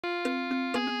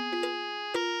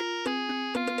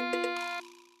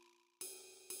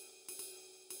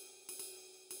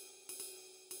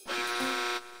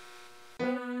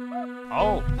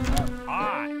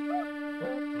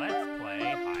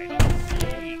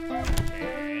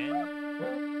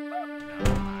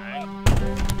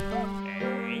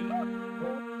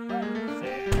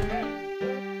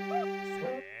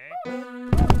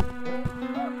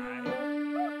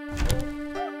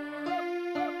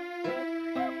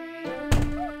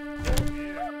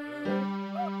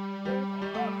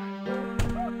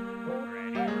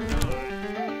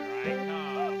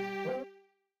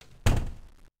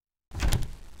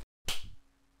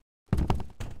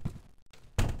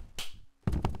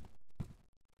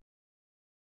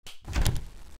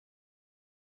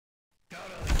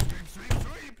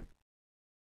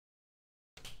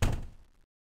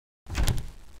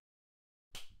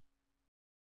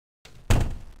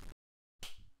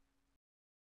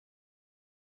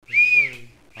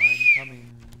coming.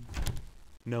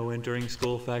 No entering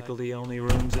school, faculty, only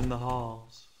rooms in the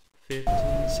halls. 15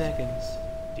 seconds.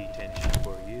 Detention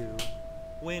for you.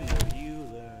 When will you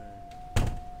learn?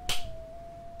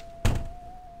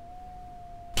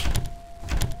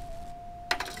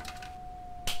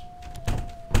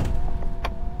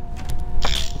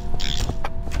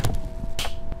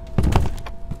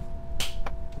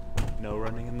 No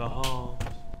running in the halls.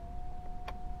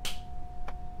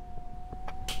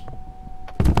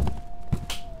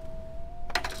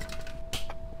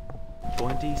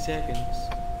 20 seconds.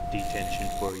 Detention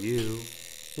for you.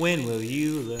 When will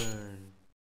you learn?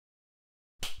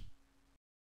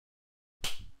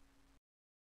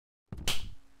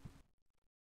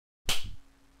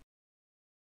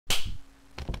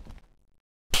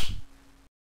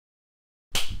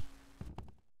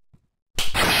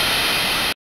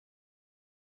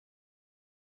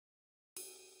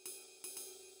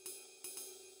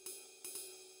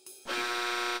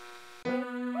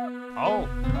 Oh,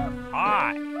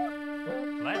 hi.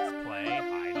 Let's play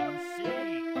hide and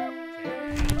seek.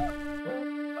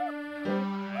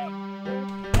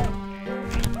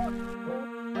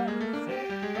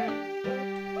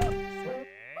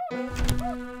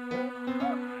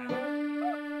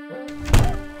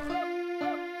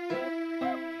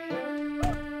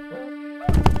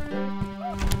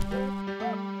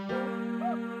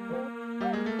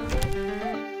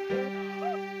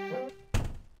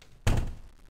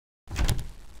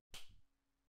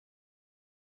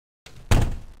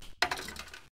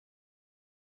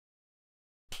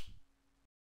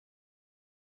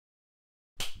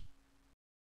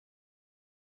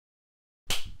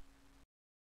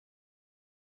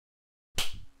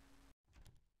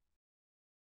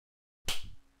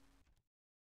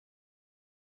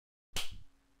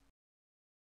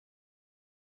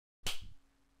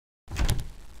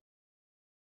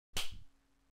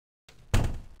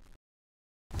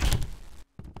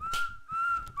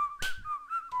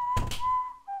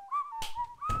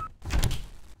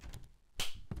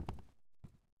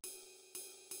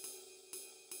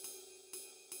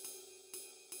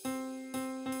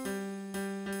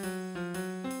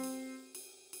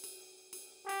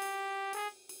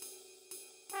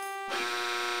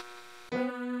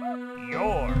 10,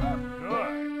 You're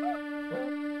good.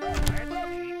 Let's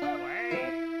keep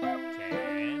playing. 10,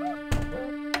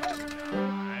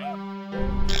 9, 8, 6, 5,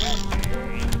 4,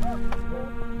 3, 2, 1.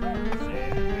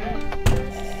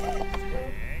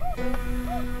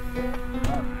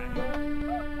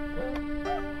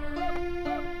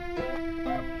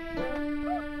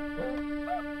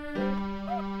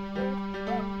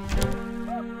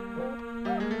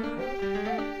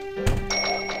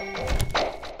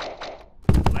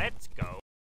 Let's go.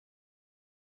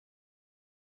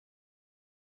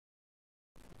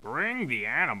 Bring the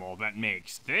animal that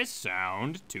makes this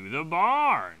sound to the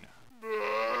barn.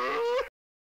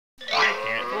 I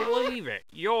can't believe it.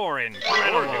 You're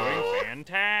incredible. You're doing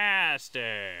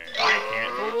fantastic. I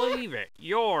can't believe it.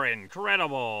 You're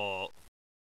incredible.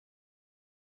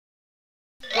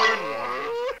 Good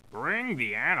one. Bring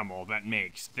the animal that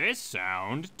makes this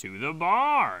sound to the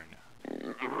barn.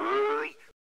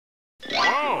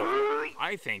 Whoa!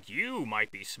 I think you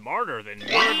might be smarter than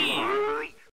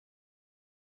me.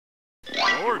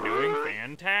 You're doing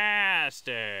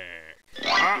fantastic.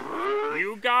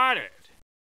 You got it.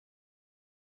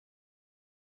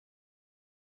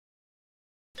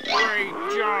 Great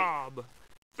job.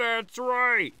 That's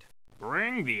right.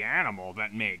 Bring the animal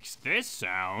that makes this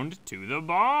sound to the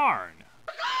barn.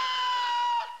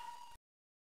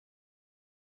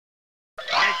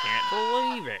 I can't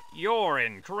believe it. You're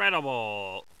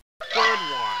incredible. Good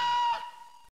one.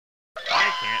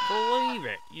 I can't believe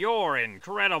it. You're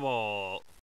incredible.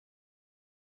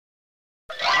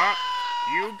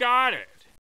 You got it.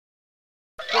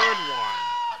 Good one.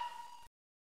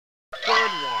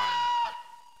 Good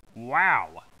one.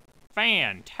 Wow.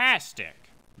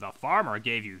 Fantastic. The farmer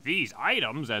gave you these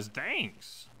items as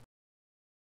thanks.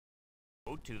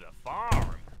 Go to the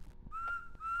farm.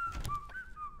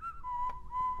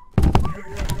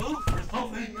 Go for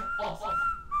something awesome.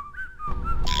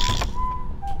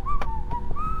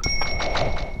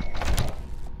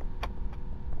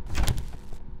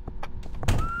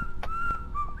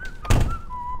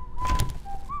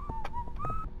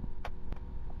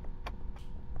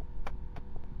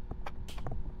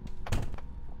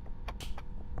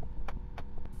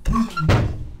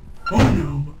 Oh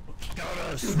no!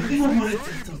 Gotta sweep,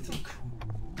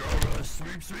 gotta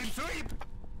sweep, sweep, sweep!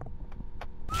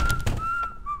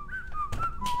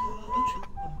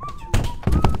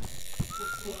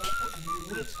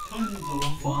 It's time to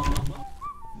farm.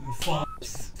 Farm.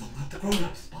 Don't let the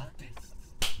grown-ups spot this.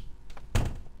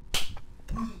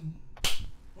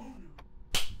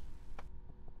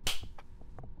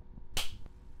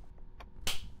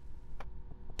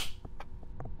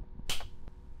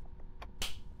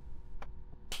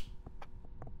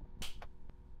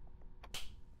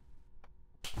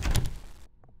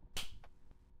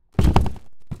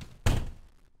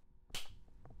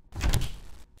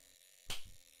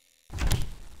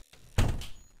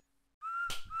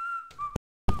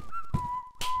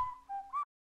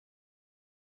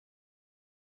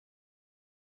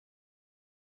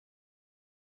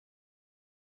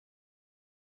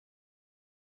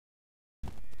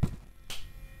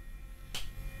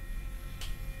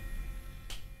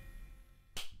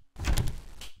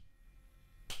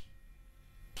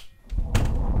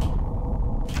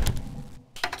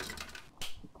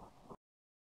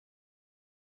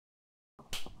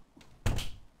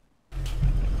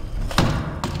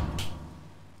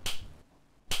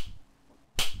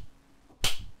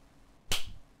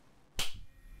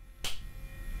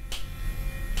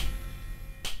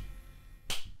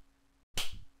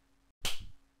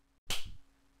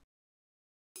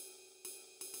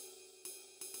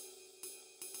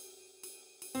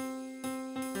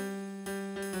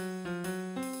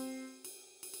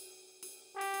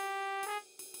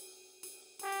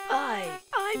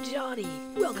 I'm Johnny.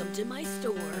 Welcome to my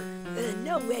store.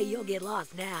 No way you'll get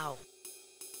lost now.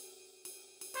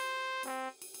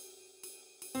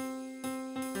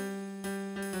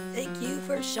 Thank you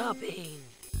for shopping.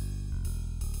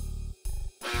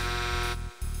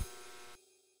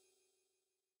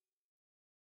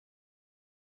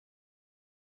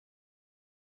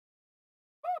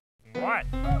 What?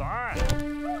 5, 10,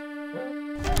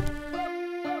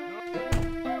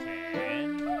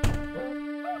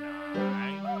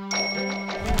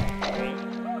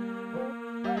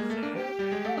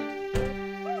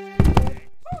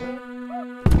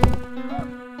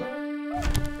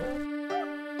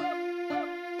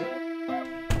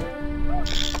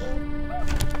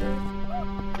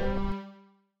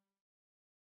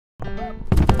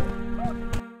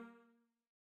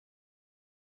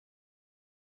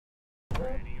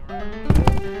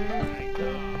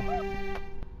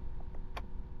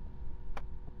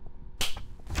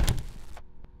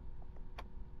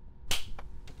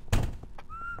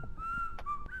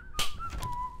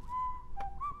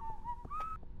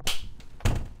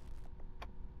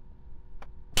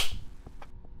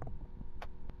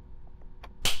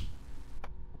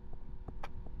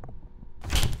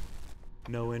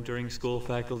 No entering school,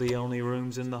 faculty only,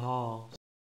 rooms in the halls.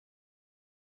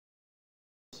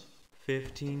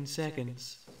 15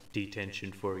 seconds.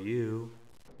 Detention for you.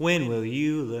 When will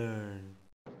you learn?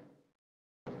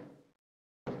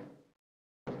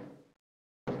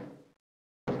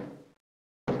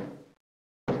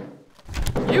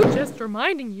 You just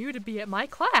reminding you to be at my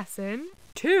class in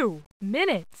 2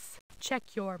 minutes.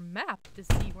 Check your map to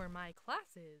see where my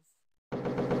class is.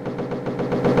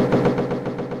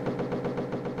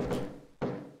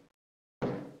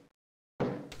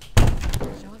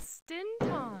 Just in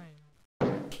time.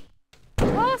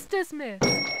 Class dismissed.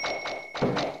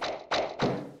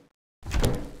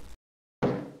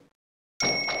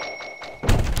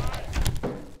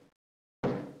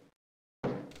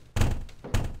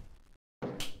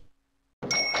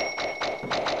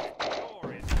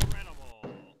 you're incredible.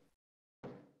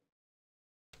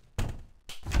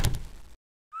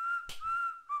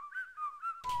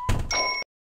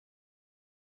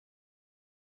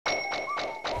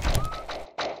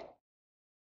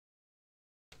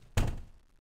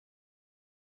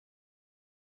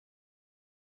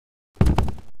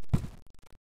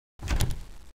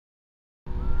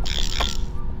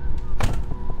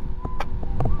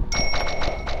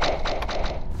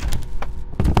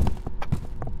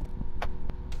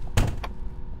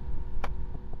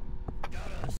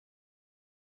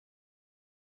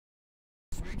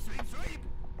 Sweep, sweep, sweep!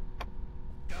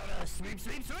 Gotta sweep,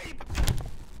 sweep, sweep!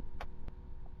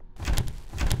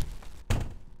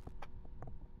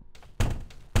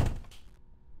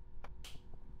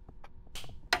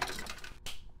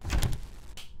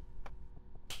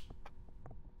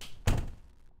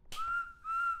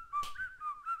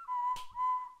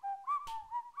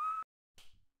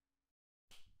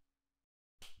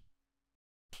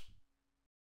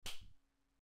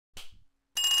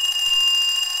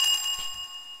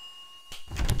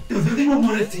 Does anyone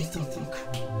want to see something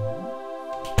cool?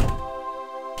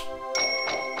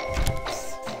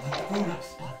 Let the grown-ups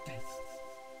spot this.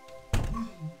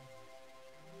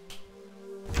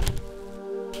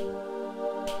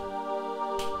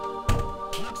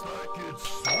 Looks like it's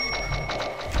sweeping.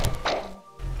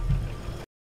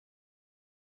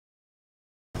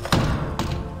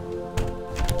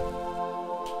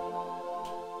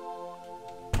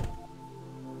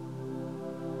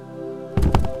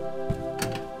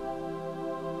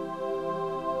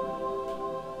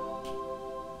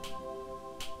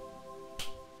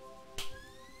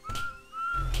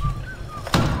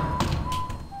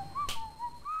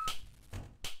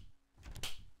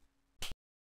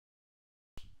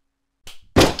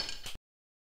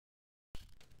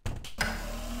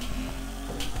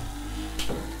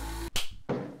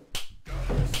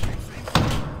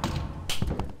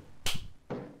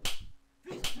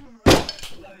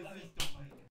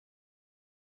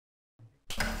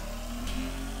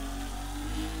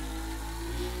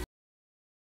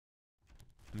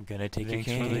 I'm gonna take your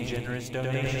candy. Generous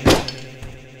donation.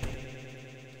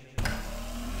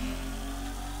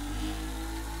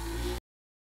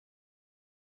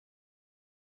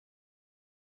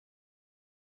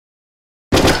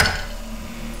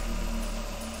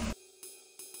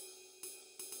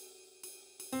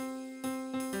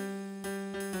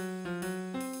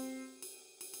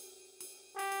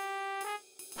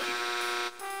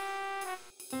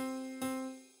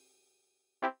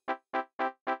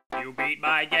 You beat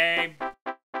my game.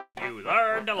 You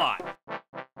learned a lot.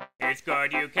 It's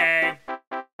good you came,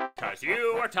 'cause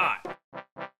you were taught.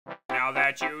 Now Now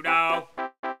that you know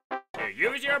to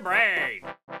use your brain,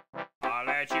 I'll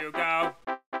let you go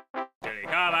till you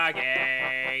come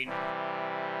again.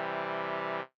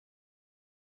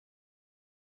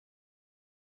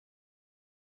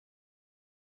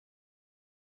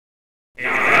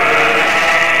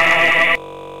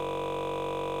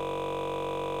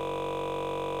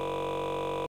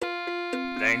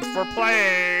 Thanks for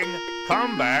playing.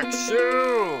 Come back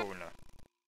soon.